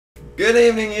Good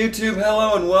evening, YouTube.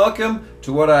 Hello and welcome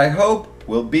to what I hope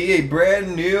will be a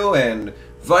brand new and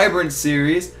vibrant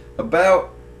series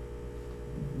about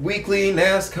weekly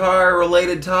NASCAR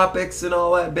related topics and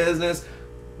all that business.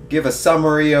 Give a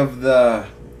summary of the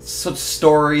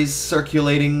stories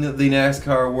circulating the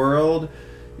NASCAR world,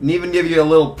 and even give you a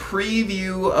little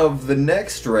preview of the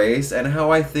next race and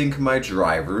how I think my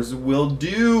drivers will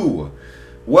do.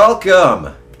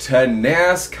 Welcome to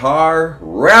NASCAR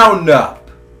Roundup.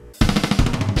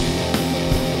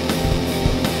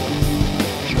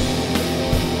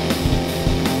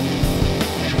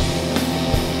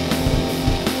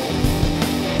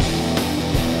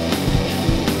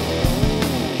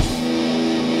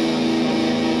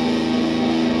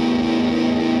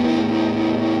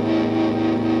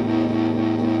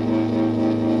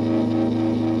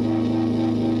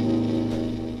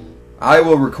 I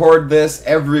will record this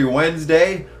every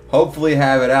Wednesday, hopefully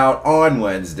have it out on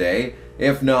Wednesday,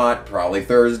 if not, probably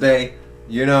Thursday.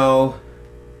 You know,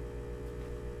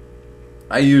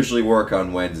 I usually work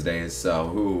on Wednesdays, so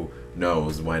who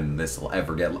knows when this will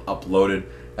ever get uploaded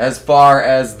as far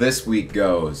as this week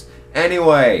goes.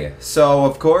 Anyway, so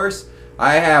of course,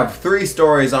 I have 3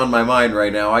 stories on my mind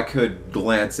right now. I could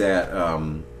glance at,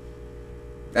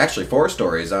 actually 4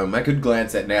 stories. I could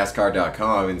glance at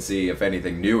NASCAR.com and see if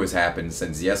anything new has happened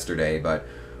since yesterday, but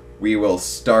we will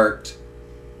start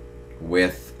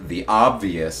with the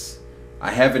obvious.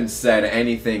 I haven't said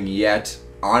anything yet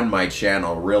on my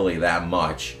channel really that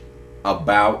much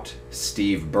about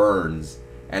Steve Byrnes,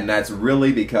 and that's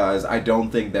really because I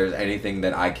don't think there's anything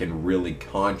that I can really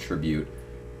contribute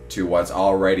to what's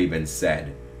already been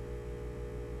said.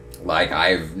 Like,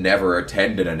 I've never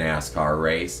attended a NASCAR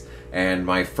race, and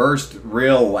my first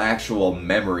real actual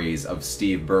memories of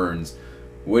Steve Byrnes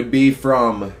would be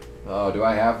from, oh, do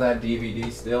I have that DVD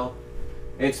still?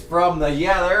 It's from the,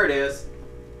 yeah, there it is,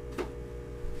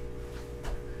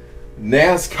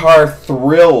 NASCAR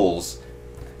Thrills.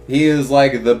 He is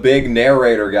like the big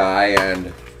narrator guy,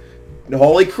 and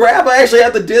holy crap, I actually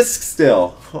have the disc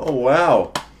still. Oh,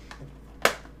 wow.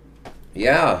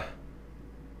 Yeah.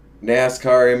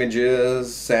 NASCAR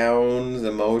images, sounds,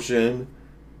 emotion.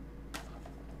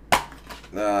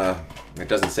 It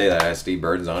doesn't say that it has Steve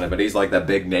Byrnes on it, but he's like that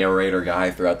big narrator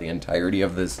guy throughout the entirety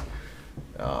of this.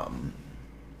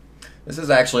 This is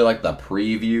actually like the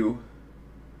preview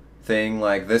thing.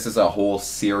 Like, this is a whole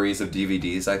series of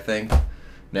DVDs, I think.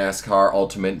 NASCAR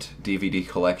Ultimate DVD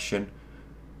Collection.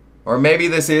 Or maybe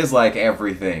this is like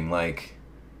everything. Like,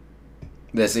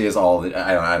 this is all the,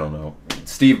 I don't know.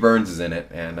 Steve Byrnes is in it,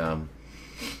 and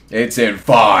it's in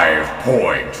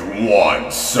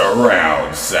 5.1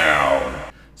 surround sound.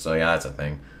 So yeah, that's a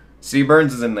thing. Steve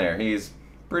Byrnes is in there. He's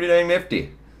pretty dang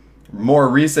nifty. More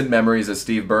recent memories of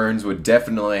Steve Byrnes would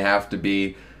definitely have to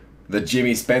be the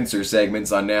Jimmy Spencer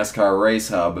segments on NASCAR Race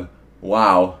Hub.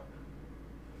 Wow.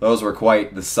 Those were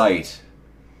quite the sight.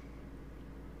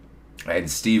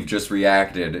 And Steve just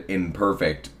reacted in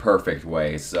perfect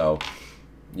way. So,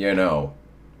 you know,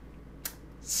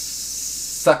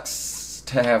 sucks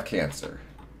to have cancer.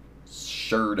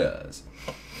 Sure does.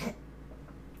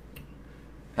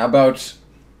 How about,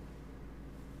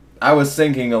 I was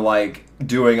thinking of like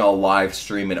doing a live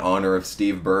stream in honor of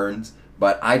Steve Byrnes,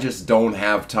 but I just don't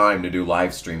have time to do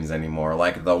live streams anymore.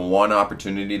 Like, the one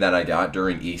opportunity that I got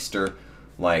during Easter,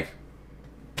 like,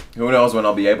 who knows when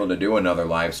I'll be able to do another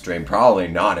live stream. Probably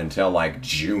not until like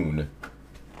June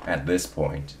at this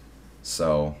point.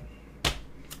 So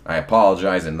I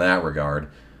apologize in that regard.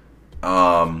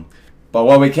 But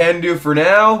what we can do for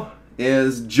now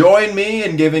is join me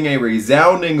in giving a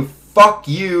resounding fuck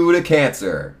you to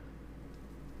cancer.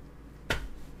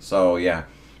 So yeah,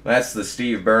 that's the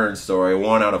Steve Byrnes story.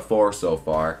 1 out of 4 so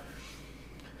far.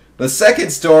 The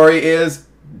second story is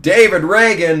David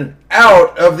Ragan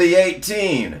out of the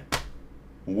 18.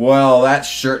 Well, that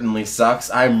certainly sucks.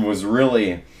 I was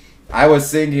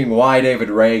thinking, why David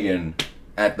Ragan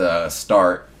at the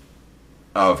start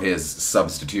of his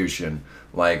substitution?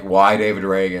 Like, why David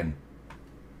Ragan?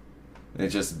 It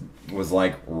just was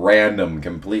like random,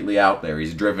 completely out there.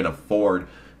 He's driven a Ford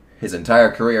his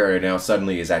entire career, and now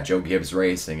suddenly he's at Joe Gibbs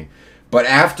Racing. But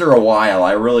after a while,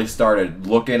 I really started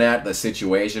looking at the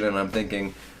situation, and I'm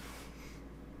thinking,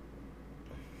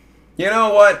 you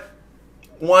know what?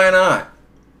 Why not?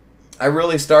 I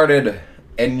really started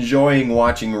enjoying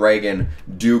watching Ragan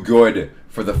do good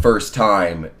for the first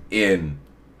time in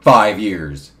 5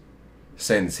 years.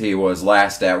 Since he was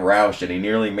last at Roush, and he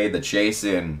nearly made the chase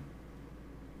in,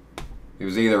 it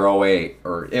was either 08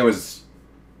 or it was,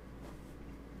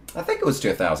 I think it was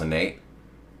 2008.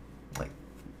 Like,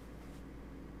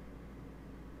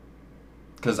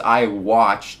 because I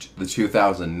watched the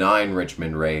 2009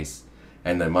 Richmond race,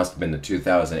 and there must have been the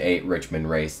 2008 Richmond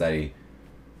race that he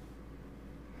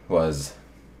was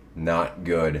not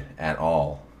good at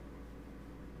all.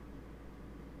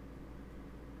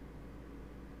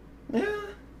 Yeah,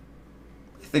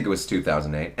 I think it was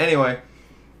 2008. Anyway,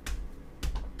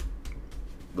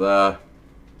 he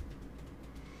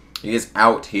is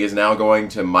out. He is now going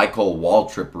to Michael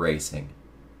Waltrip Racing.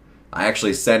 I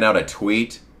actually sent out a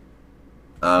tweet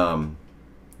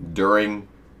during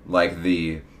like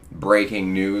the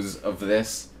breaking news of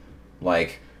this,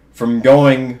 like from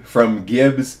going from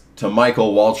Gibbs to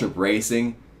Michael Waltrip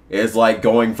Racing is like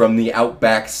going from the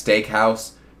Outback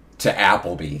Steakhouse to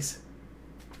Applebee's.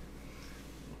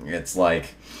 It's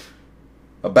like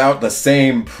about the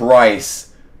same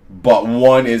price, but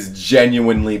one is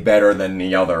genuinely better than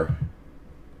the other.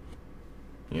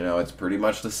 You know, it's pretty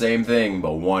much the same thing,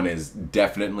 but one is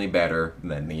definitely better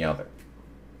than the other.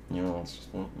 You know, that's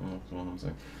what I'm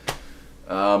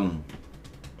saying.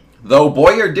 Though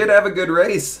Boyer did have a good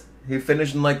race. He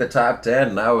finished in like the top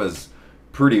 10. That was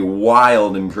pretty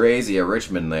wild and crazy at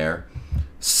Richmond there.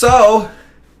 So,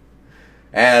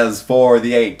 as for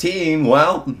the 18,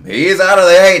 well, he's out of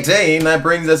the 18. That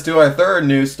brings us to our third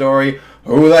news story.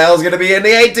 Who the hell's going to be in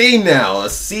the 18 now? The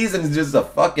season's just a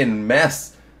fucking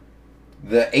mess.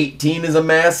 The 18 is a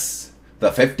mess.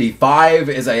 The 55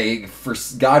 is a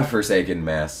godforsaken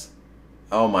mess.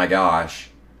 Oh my gosh.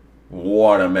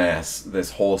 What a mess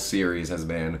this whole series has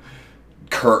been.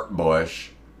 Kurt Busch.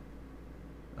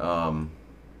 And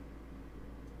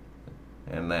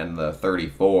then the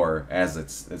 34 as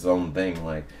its own thing.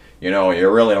 Like, you know, you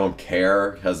really don't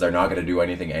care because they're not going to do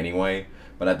anything anyway.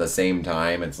 But at the same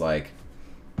time, it's like,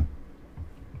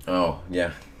 oh,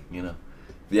 yeah, you know.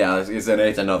 Yeah,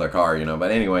 it's another car, you know.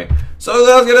 But anyway, so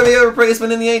there's going to be a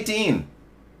replacement in the 18.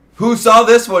 Who saw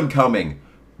this one coming?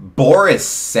 Boris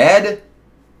said?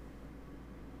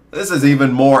 This is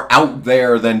even more out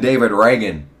there than David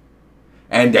Ragan.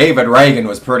 And David Ragan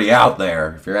was pretty out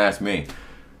there, if you ask me.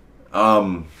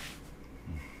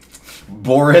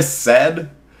 Boris said?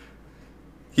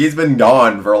 He's been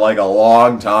gone for like a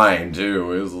long time,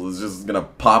 too. He was just going to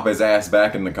pop his ass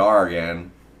back in the car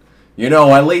again. You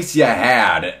know, at least you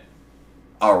had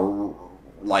a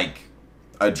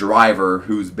driver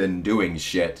who's been doing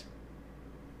shit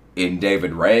in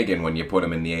David Ragan when you put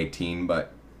him in the 18,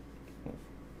 but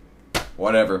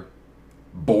whatever.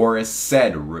 Boris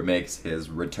said makes his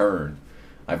return.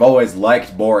 I've always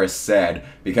liked Boris said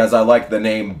because I like the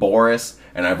name Boris,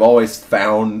 and I've always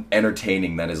found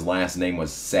entertaining that his last name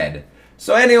was said.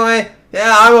 So anyway,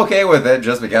 yeah, I'm okay with it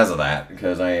just because of that,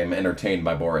 because I am entertained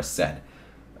by Boris said.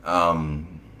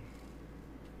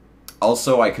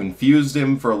 Also, I confused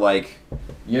him for, like,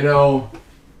 you know,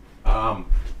 whole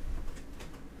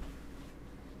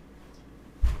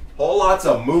lots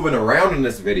of moving around in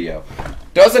this video.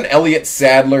 Doesn't Elliot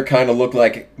Sadler kind of look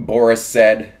like Boris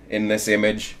said in this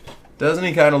image? Doesn't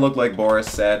he kind of look like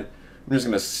Boris said? I'm just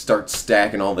going to start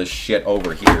stacking all this shit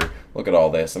over here. Look at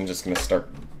all this. I'm just going to start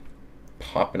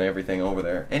popping everything over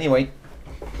there. Anyway,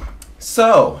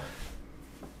 so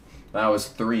that was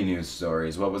 3 news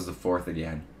stories. What was the 4th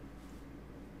again?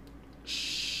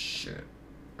 Shit.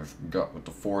 I forgot what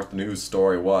the 4th news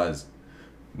story was.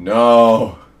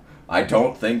 No. I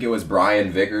don't think it was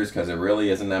Brian Vickers because it really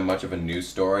isn't that much of a news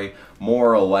story.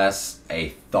 More or less a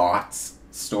thoughts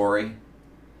story.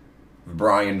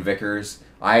 Brian Vickers.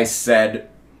 I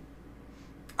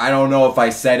don't know if I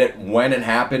said it when it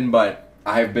happened, but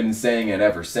I've been saying it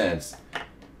ever since.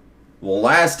 The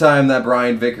last time that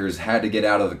Brian Vickers had to get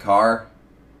out of the car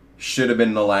should have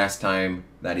been the last time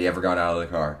that he ever got out of the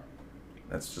car.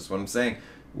 That's just what I'm saying.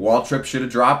 Waltrip should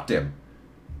have dropped him.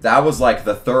 That was like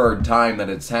the 3rd time that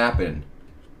it's happened.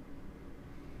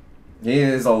 He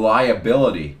is a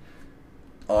liability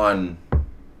on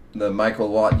the Michael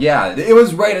Waltrip. Yeah, it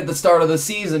was right at the start of the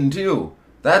season too.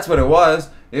 That's what it was.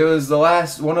 It was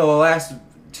one of the last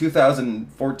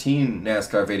 2014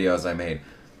 NASCAR videos I made.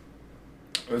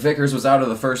 Vickers was out of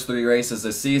the first 3 races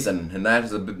this season, and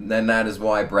that is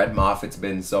why Brett Moffitt's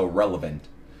been so relevant,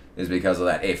 is because of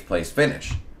that 8th place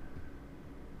finish.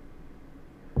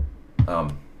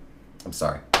 I'm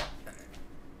sorry.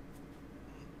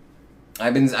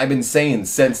 I've been saying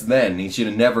since then he should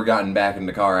have never gotten back in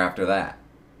the car after that.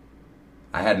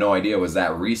 I had no idea it was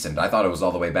that recent. I thought it was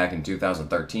all the way back in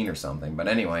 2013 or something. But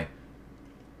anyway.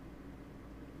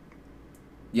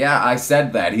 Yeah, I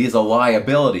said that. He's a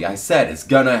liability. I said it's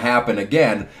gonna happen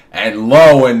again. And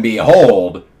lo and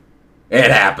behold,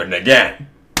 it happened again.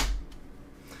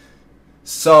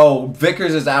 So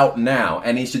Vickers is out now,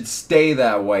 and he should stay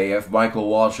that way if Michael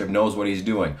Waltrip knows what he's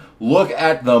doing. Look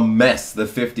at the mess the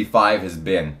 55 has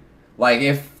been. Like,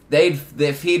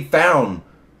 if he'd found,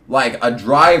 like, a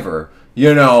driver,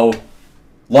 you know,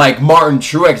 like Martin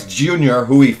Truex Jr.,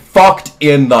 who he fucked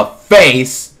in the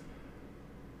face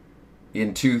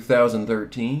in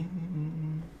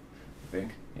 2013, I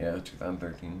think. Yeah,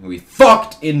 2013. Who he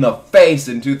fucked in the face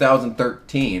in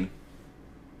 2013.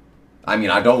 I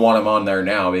mean, I don't want him on there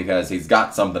now because he's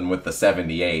got something with the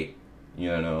 78. You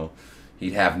know,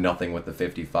 he'd have nothing with the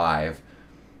 55.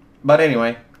 But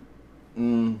anyway,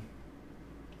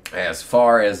 as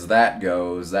far as that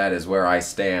goes, that is where I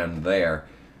stand there.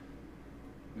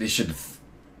 They should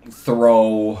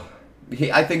throw...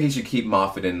 I think he should keep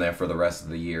Moffitt in there for the rest of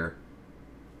the year.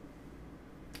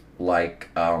 Like,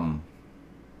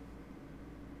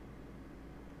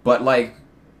 but, like,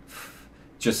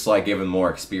 just, like, give him more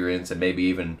experience and maybe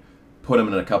even put him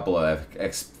in a couple of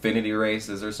Xfinity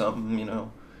races or something, you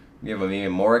know? Give him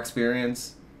even more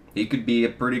experience. He could be a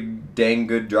pretty dang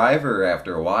good driver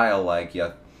after a while. Like,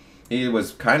 yeah, he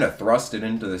was kind of thrusted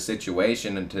into the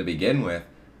situation and to begin with.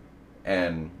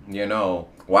 And, you know,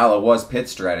 while it was pit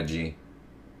strategy,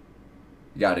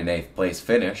 he got an 8th place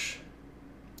finish.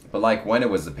 But, like, when it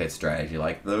was the pit strategy,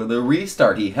 like, the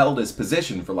restart, he held his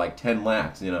position for, like, 10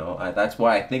 laps, you know. That's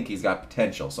why I think he's got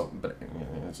potential. So, but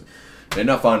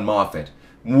enough on Moffitt.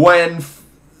 When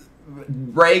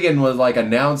Ragan was, like,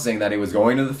 announcing that he was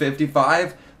going to the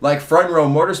 55, like, Front Row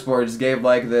Motorsports gave,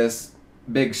 like, this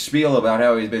big spiel about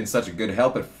how he's been such a good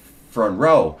help at Front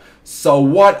Row. So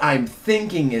what I'm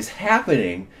thinking is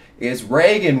happening is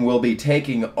Ragan will be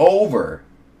taking over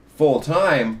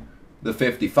full-time the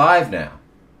 55 now.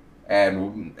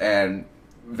 And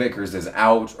Vickers is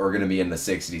out or going to be in the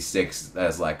 66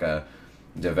 as like a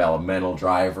developmental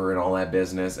driver and all that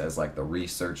business, as like the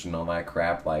research and all that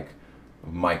crap, like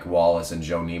Mike Wallace and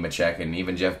Joe Nemechek and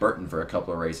even Jeff Burton for a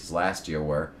couple of races last year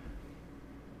were.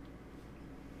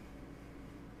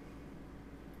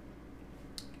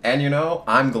 And, you know,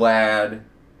 I'm glad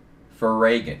for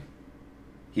Ragan.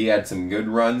 He had some good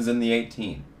runs in the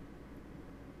 18.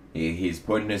 He's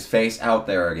putting his face out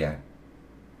there again.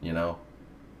 You know,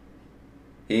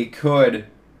 he could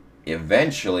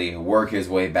eventually work his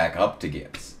way back up to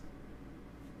Gibbs.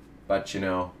 But, you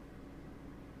know,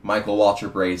 Michael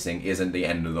Waltrip Racing isn't the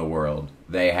end of the world.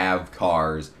 They have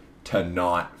cars to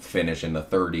not finish in the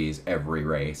 30s every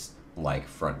race like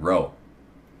Front Row.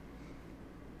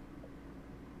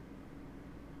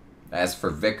 As for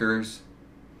Vickers,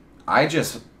 I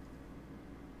just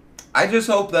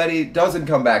hope that he doesn't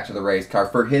come back to the race car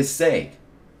for his sake.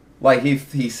 Like,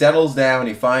 he settles down,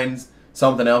 he finds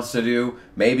something else to do,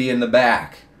 maybe in the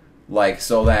back. Like,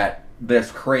 so that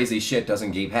this crazy shit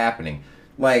doesn't keep happening.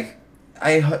 Like,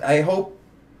 I hope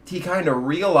he kind of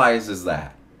realizes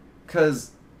that.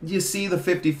 Because, you see, the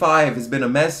 55 has been a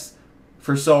mess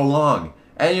for so long.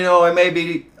 And, you know, it may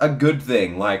be a good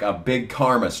thing, like a big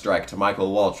karma strike to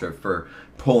Michael Waltrip for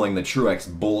pulling the Truex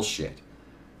bullshit.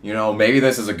 You know, maybe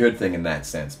this is a good thing in that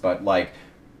sense. But, like,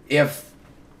 if...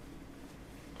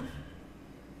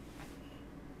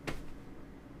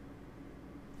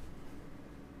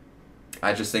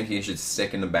 I just think he should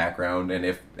stick in the background, and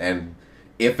if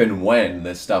and when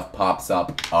this stuff pops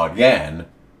up again,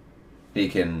 he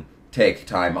can take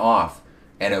time off,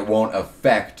 and it won't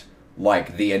affect,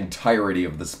 like, the entirety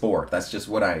of the sport. That's just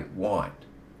what I want.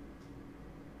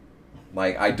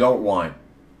 Like, I don't want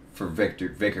for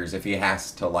Vickers if he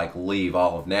has to, like, leave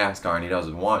all of NASCAR and he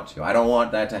doesn't want to. I don't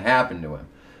want that to happen to him.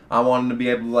 I want him to be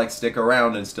able to, like, stick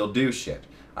around and still do shit.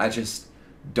 I just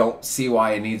don't see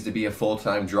why it needs to be a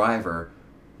full-time driver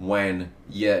when,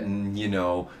 you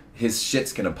know, his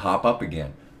shit's gonna pop up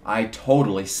again. I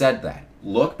totally said that.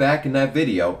 Look back in that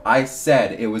video, I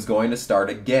said it was going to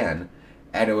start again,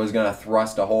 and it was gonna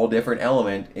thrust a whole different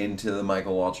element into the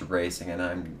Michael Waltrip Racing, and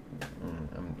I'm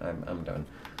done.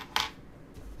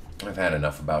 I've had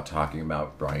enough about talking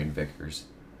about Brian Vickers.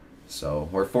 So,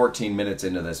 we're 14 minutes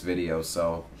into this video,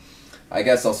 so I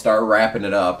guess I'll start wrapping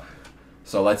it up.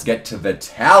 So let's get to the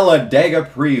Talladega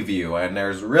preview, and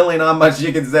there's really not much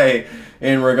you can say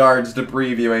in regards to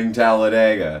previewing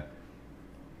Talladega.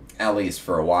 At least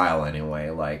for a while, anyway.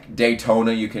 Like,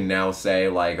 Daytona, you can now say,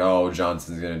 like, oh,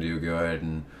 Johnson's gonna do good,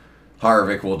 and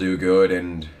Harvick will do good,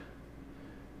 and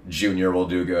Junior will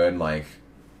do good. Like,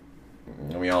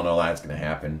 we all know that's gonna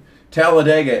happen.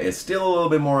 Talladega is still a little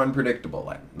bit more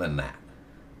unpredictable than that.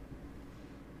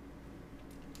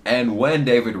 And when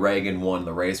David Ragan won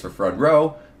the race for Front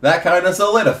Row, that kind of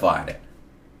solidified it.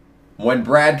 When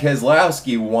Brad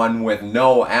Keselowski won with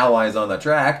no allies on the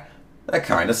track, that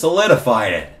kind of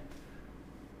solidified it.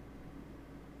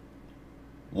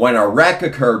 when a wreck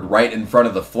occurred right in front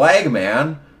of the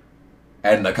flagman,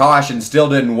 and the caution still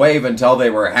didn't wave until they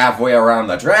were halfway around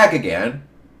the track again.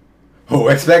 Who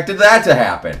expected that to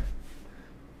happen?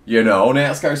 You know,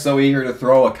 NASCAR's so eager to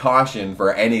throw a caution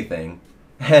for anything.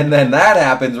 And then that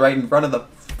happens right in front of the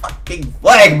fucking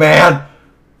flagman.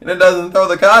 And it doesn't throw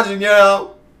the caution, you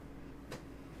know.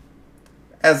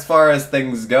 As far as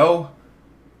things go,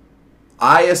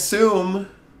 I assume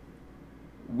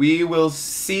we will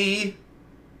see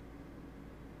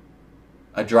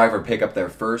a driver pick up their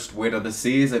first win of the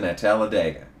season at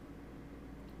Talladega.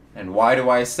 And why do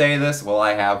I say this? Well,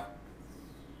 I have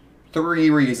 3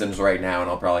 reasons right now, and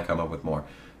I'll probably come up with more.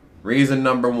 Reason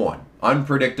number 1,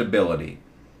 unpredictability.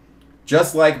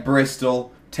 Just like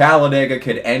Bristol, Talladega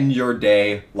could end your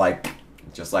day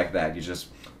just like that. You just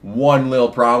one little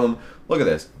problem. Look at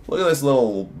this. Look at this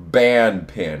little band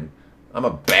pin. I'm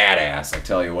a badass, I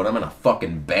tell you what. I'm in a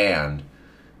fucking band.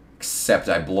 Except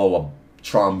I blow a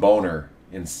tromboner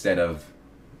instead of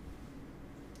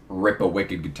rip a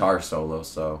wicked guitar solo,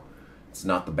 so it's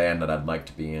not the band that I'd like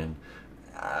to be in.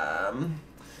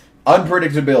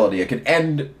 Unpredictability. It could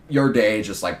end your day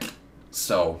just like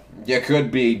so. You could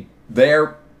be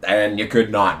there and you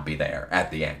could not be there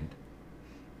at the end.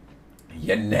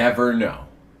 You never know.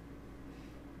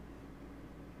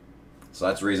 So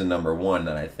that's reason number 1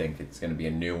 that I think it's going to be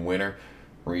a new winner.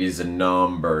 Reason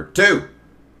number 2.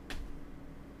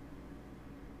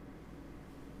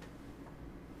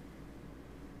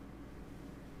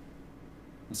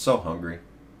 I'm so hungry.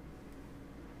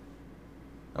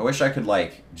 I wish I could,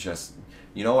 just...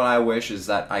 You know what I wish is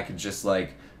that I could just,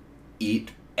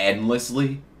 eat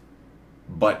endlessly,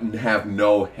 but have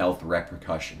no health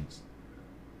repercussions.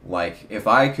 If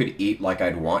I could eat like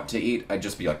I'd want to eat, I'd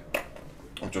just be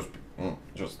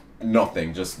just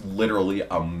nothing. Just literally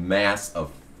a mass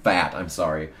of fat. I'm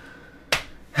sorry.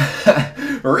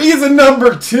 Reason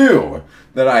number 2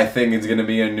 that I think is going to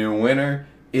be a new winner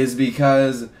is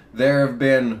because there have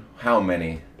been, how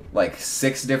many?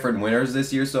 6 different winners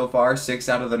this year so far. 6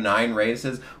 out of the 9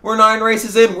 races. We're 9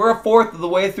 races in. We're a fourth of the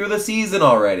way through the season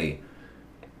already.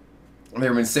 There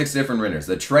have been 6 different winners.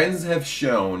 The trends have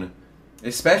shown,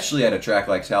 especially at a track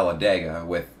like Talladega,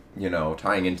 with,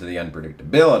 tying into the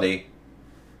unpredictability.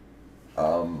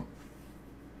 I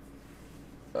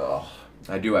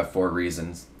do have 4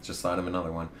 reasons. Just thought of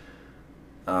another one.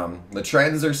 The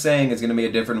trends are saying it's going to be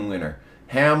a different winner.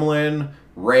 Hamlin,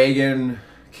 Ragan,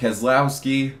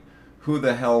 Keselowski. Who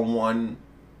the hell won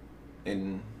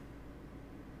in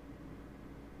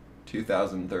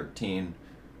 2013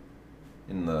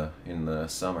 in the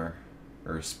summer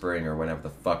or spring or whenever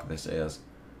the fuck this is?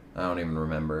 I don't even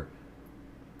remember.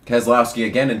 Keselowski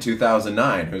again in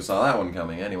 2009. Who saw that one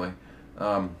coming anyway?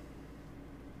 So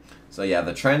yeah,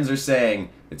 the trends are saying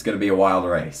it's going to be a wild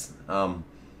race.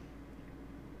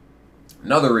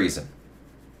 Another reason.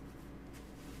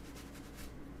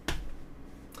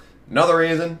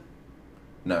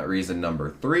 Not reason number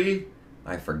 3.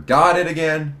 I forgot it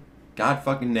again. God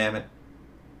fucking damn it.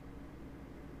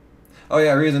 Oh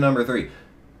yeah, reason number 3.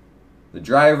 The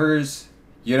drivers,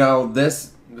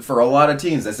 this, for a lot of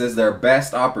teams, this is their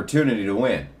best opportunity to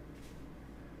win.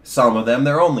 Some of them,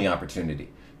 their only opportunity.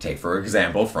 Take, for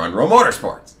example, Front Row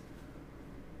Motorsports.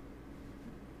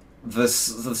 The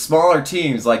smaller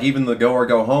teams, even the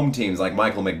go-or-go-home teams, like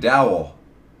Michael McDowell,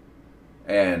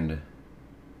 and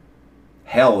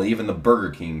hell, even the Burger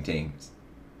King teams.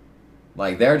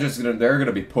 They're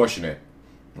gonna be pushing it.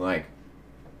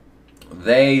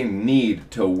 They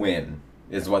need to win,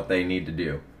 is what they need to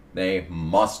do. They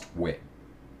must win.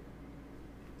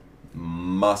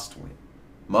 Must win.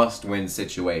 Must-win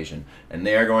situation. And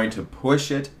they are going to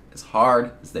push it as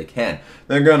hard as they can.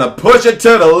 They're going to push it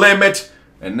to the limit,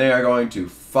 and they are going to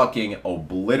fucking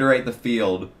obliterate the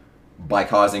field by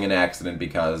causing an accident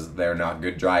because they're not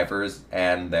good drivers,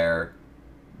 and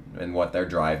what they're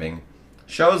driving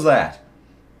shows that.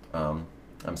 I'm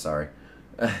sorry.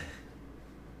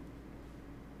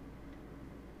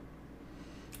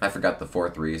 I forgot the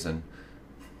 4th reason.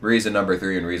 Reason number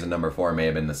 3 and reason number 4 may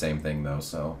have been the same thing though,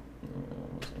 so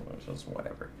just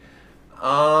whatever.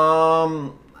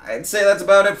 I'd say that's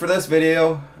about it for this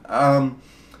video.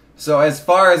 So as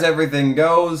far as everything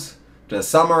goes, to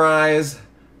summarize,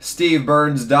 Steve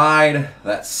Byrnes died.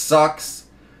 That sucks.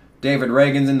 David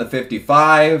Ragan's in the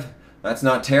 55. That's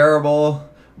not terrible.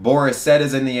 Boris said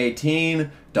is in the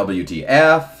 18.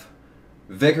 WTF.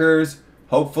 Vickers,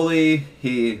 hopefully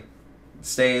he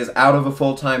stays out of a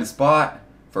full-time spot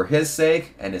for his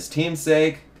sake and his team's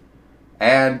sake.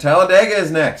 And Talladega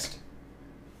is next.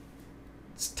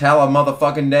 It's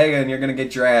Tala-motherfucking-dega, and you're gonna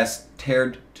get your ass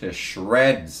teared to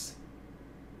shreds.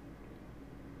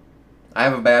 I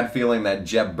have a bad feeling that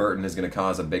Jeb Burton is going to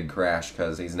cause a big crash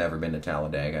because he's never been to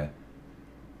Talladega.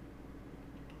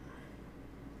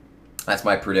 That's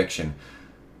my prediction.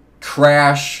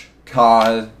 Crash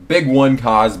big one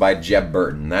caused by Jeb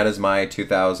Burton. That is my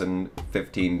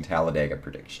 2015 Talladega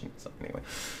prediction. So anyway,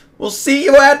 we'll see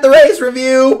you at the race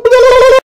review.